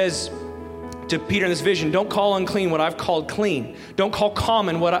God says to Peter in this vision, don't call unclean what I've called clean. Don't call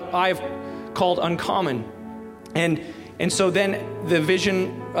common what I've called uncommon. And so then the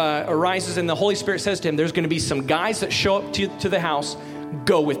vision arises, and the Holy Spirit says to him, there's going to be some guys that show up to the house.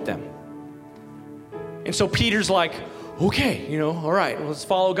 Go with them. And so Peter's like, okay, all right, let's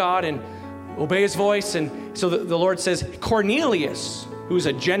follow God and obey his voice. And so the Lord says, Cornelius, who's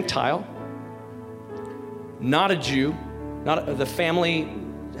a Gentile, not a Jew, the family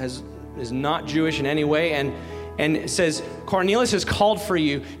is not Jewish in any way, and it says, Cornelius has called for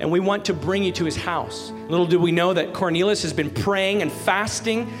you, and we want to bring you to his house. Little do we know that Cornelius has been praying and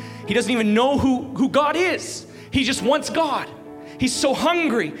fasting. He doesn't even know who God is. He just wants God. He's so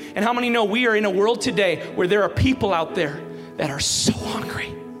hungry. And how many know we are in a world today where there are people out there that are so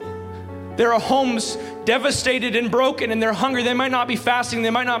hungry? There are homes devastated and broken, and they're hungry. They might not be fasting,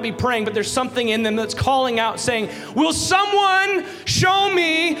 they might not be praying, but there's something in them that's calling out saying, will someone show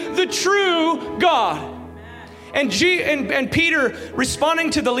me the true God? And Peter,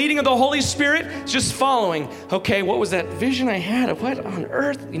 responding to the leading of the Holy Spirit, just following. Okay, what was that vision I had of what on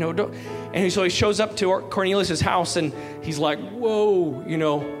earth? And so he shows up to Cornelius' house, and he's like, whoa,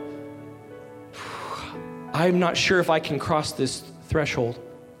 I'm not sure if I can cross this threshold.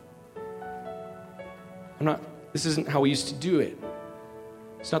 This isn't how we used to do it.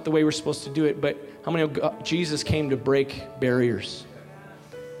 It's not the way we're supposed to do it, but how many know Jesus came to break barriers?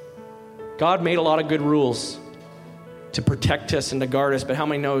 God made a lot of good rules to protect us and to guard us, but how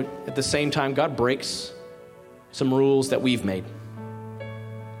many know at the same time God breaks some rules that we've made?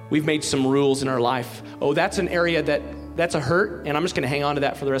 We've made some rules in our life. Oh, that's an area that's a hurt, and I'm just going to hang on to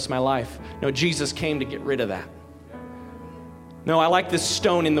that for the rest of my life. No, Jesus came to get rid of that. No, I like this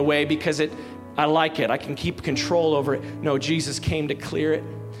stone in the way because I like it. I can keep control over it. No, Jesus came to clear it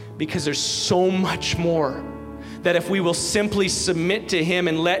because there's so much more that if we will simply submit to him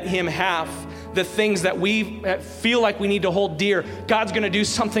and let him have the things that we feel like we need to hold dear, God's going to do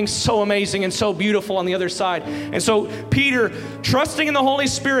something so amazing and so beautiful on the other side. And so Peter, trusting in the Holy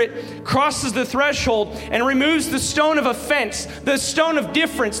Spirit, crosses the threshold and removes the stone of offense, the stone of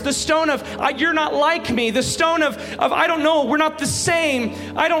difference, the stone of you're not like me, the stone of I don't know, we're not the same,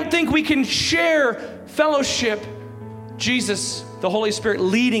 I don't think we can share fellowship. Jesus, the Holy Spirit,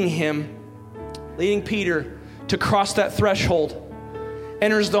 leading Peter to cross that threshold,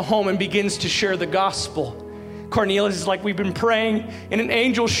 enters the home and begins to share the gospel. Cornelius is like, we've been praying, and an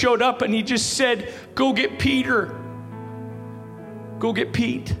angel showed up and he just said, go get Peter. Go get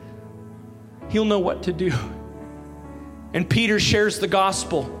Pete. He'll know what to do. And Peter shares the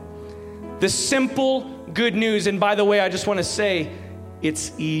gospel. The simple good news. And by the way, I just want to say,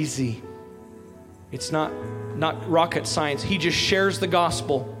 it's easy. It's not rocket science. He just shares the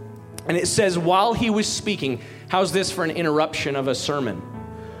gospel. And it says, while he was speaking, how's this for an interruption of a sermon?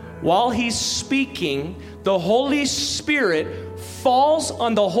 While he's speaking, the Holy Spirit falls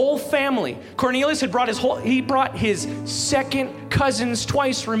on the whole family. Cornelius had brought his second cousins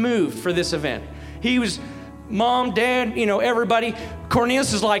twice removed for this event. He was mom, dad, everybody.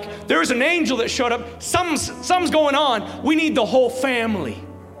 Cornelius is like, there's an angel that showed up. Something's going on. We need the whole family.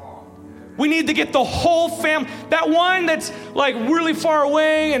 We need to get the whole family. That one that's like really far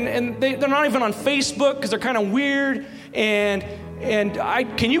away and they're not even on Facebook because they're kind of weird. And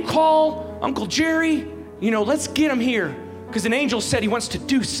can you call Uncle Jerry? Let's get him here because an angel said he wants to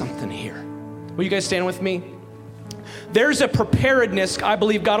do something here. Will you guys stand with me? There's a preparedness I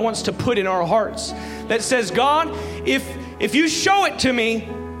believe God wants to put in our hearts that says, God, if you show it to me,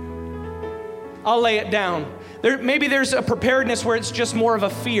 I'll lay it down. Maybe there's a preparedness where it's just more of a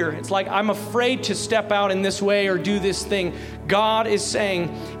fear. It's like, I'm afraid to step out in this way or do this thing. God is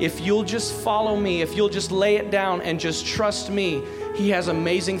saying, if you'll just follow me, if you'll just lay it down and just trust me, he has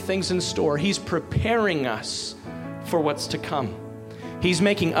amazing things in store. He's preparing us for what's to come. He's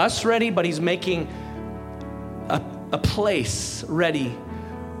making us ready, but he's making a place ready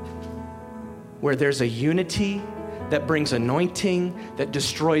where there's a unity that brings anointing, that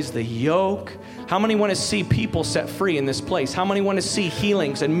destroys the yoke. How many want to see people set free in this place? How many want to see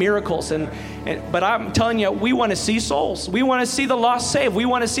healings and miracles? But I'm telling you, we want to see souls. We want to see the lost saved. We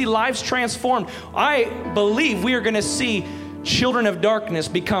want to see lives transformed. I believe we are going to see children of darkness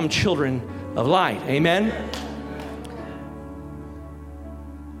become children of light. Amen?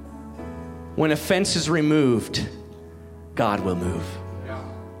 When offense is removed, God will move.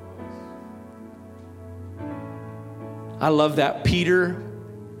 I love that. Peter,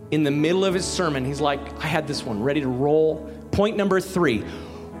 in the middle of his sermon, he's like, I had this one ready to roll. Point number 3.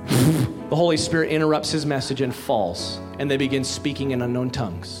 the Holy Spirit interrupts his message and falls, and they begin speaking in unknown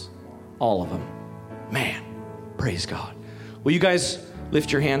tongues. All of them. Man, praise God. Will you guys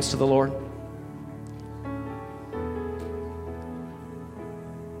lift your hands to the Lord?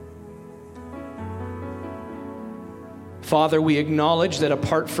 Father, we acknowledge that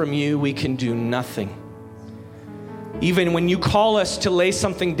apart from you, we can do nothing. Even when you call us to lay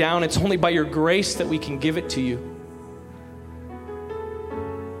something down, it's only by your grace that we can give it to you.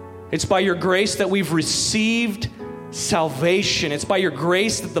 It's by your grace that we've received salvation. It's by your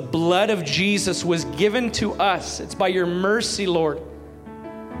grace that the blood of Jesus was given to us. It's by your mercy, Lord,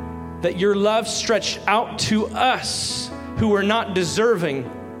 that your love stretched out to us who are not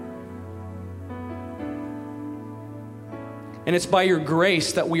deserving. And it's by your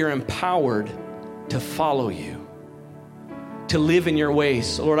grace that we are empowered to follow you, to live in your ways.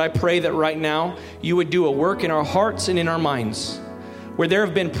 So Lord, I pray that right now you would do a work in our hearts and in our minds, where there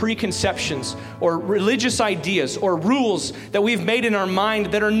have been preconceptions or religious ideas or rules that we've made in our mind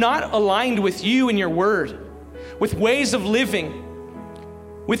that are not aligned with you and your word, with ways of living,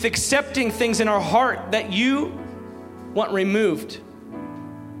 with accepting things in our heart that you want removed.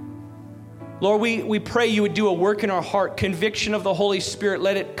 Lord, we pray you would do a work in our heart, conviction of the Holy Spirit,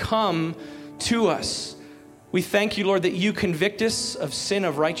 let it come to us. We thank you, Lord, that you convict us of sin,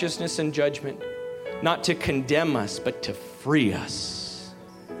 of righteousness, and judgment, not to condemn us, but to free us.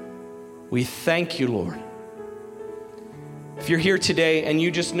 We thank you, Lord. If you're here today and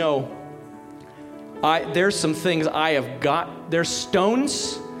you just know, there's some things I have got, they're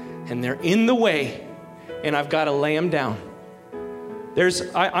stones and they're in the way, and I've got to lay them down.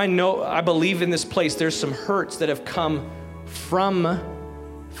 I believe in this place, there's some hurts that have come from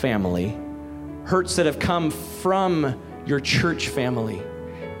family, hurts that have come from your church family.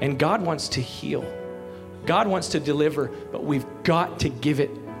 And God wants to heal. God wants to deliver, but we've got to give it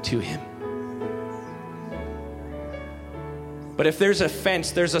to him. But if there's a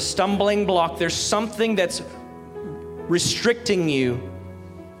fence, there's a stumbling block, there's something that's restricting you,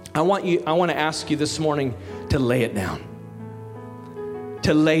 I want to ask you this morning to lay it down.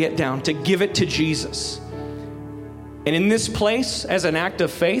 To lay it down, to give it to Jesus. And in this place, as an act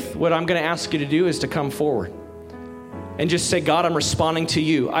of faith, what I'm going to ask you to do is to come forward and just say, God, I'm responding to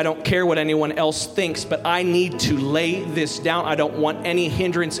you. I don't care what anyone else thinks, but I need to lay this down. I don't want any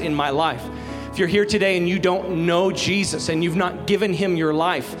hindrance in my life. If you're here today and you don't know Jesus and you've not given him your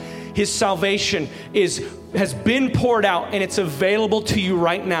life, his salvation has been poured out and it's available to you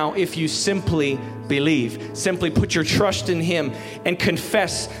right now if you simply believe. Simply put your trust in him and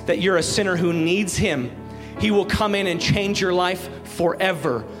confess that you're a sinner who needs him. He will come in and change your life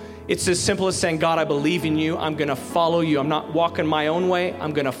forever. It's as simple as saying, God, I believe in you. I'm going to follow you. I'm not walking my own way.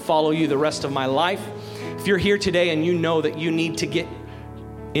 I'm going to follow you the rest of my life. If you're here today and you know that you need to get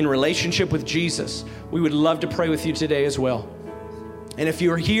in relationship with Jesus, we would love to pray with you today as well. And if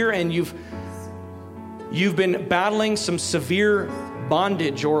you're here and you've been battling some severe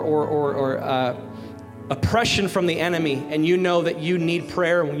bondage or oppression from the enemy, and you know that you need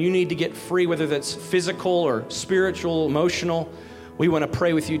prayer and you need to get free, whether that's physical or spiritual, emotional, we want to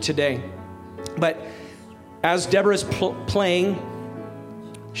pray with you today. But as Deborah's playing,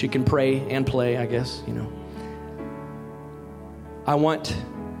 she can pray and play, I guess, I want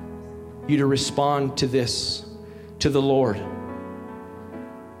you to respond to this, to the Lord.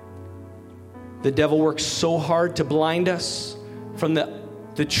 The devil works so hard to blind us from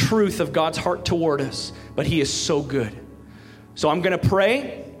the truth of God's heart toward us, but he is so good. So I'm going to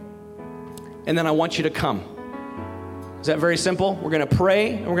pray, and then I want you to come. Is that very simple? We're going to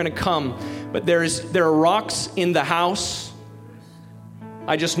pray, and we're going to come. But there are rocks in the house.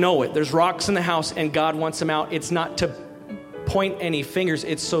 I just know it. There's rocks in the house, and God wants them out. It's not to point any fingers.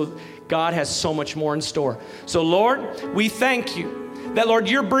 It's so God has so much more in store. So Lord, we thank you that, Lord,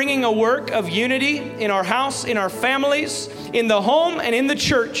 you're bringing a work of unity in our house, in our families, in the home, and in the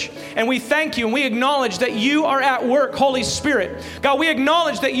church. And we thank you and we acknowledge that you are at work, Holy Spirit. God, we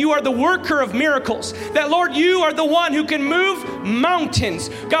acknowledge that you are the worker of miracles. That, Lord, you are the one who can move mountains.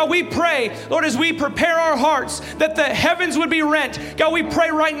 God, we pray, Lord, as we prepare our hearts, that the heavens would be rent. God, we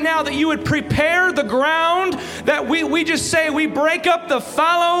pray right now that you would prepare the ground, that we just say we break up the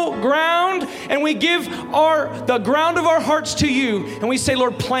fallow ground and we give the ground of our hearts to you. And we say,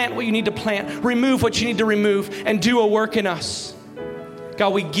 Lord, plant what you need to plant, remove what you need to remove, and do a work in us.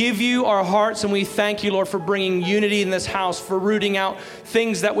 God, we give you our hearts, and we thank you, Lord, for bringing unity in this house, for rooting out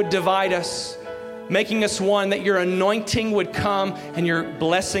things that would divide us, making us one, that your anointing would come and your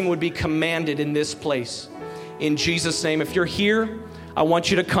blessing would be commanded in this place. In Jesus' name, if you're here, I want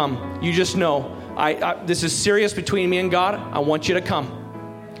you to come. You just know, this is serious between me and God. I want you to come.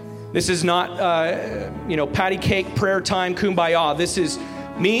 This is not, patty cake, prayer time, kumbaya. This is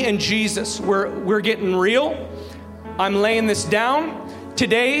me and Jesus. We're getting real. I'm laying this down.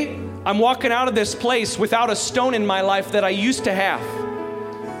 Today, I'm walking out of this place without a stone in my life that I used to have.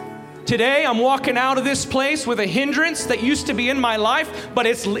 Today, I'm walking out of this place with a hindrance that used to be in my life, but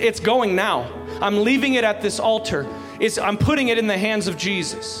it's going now. I'm leaving it at this altar. I'm putting it in the hands of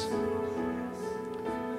Jesus.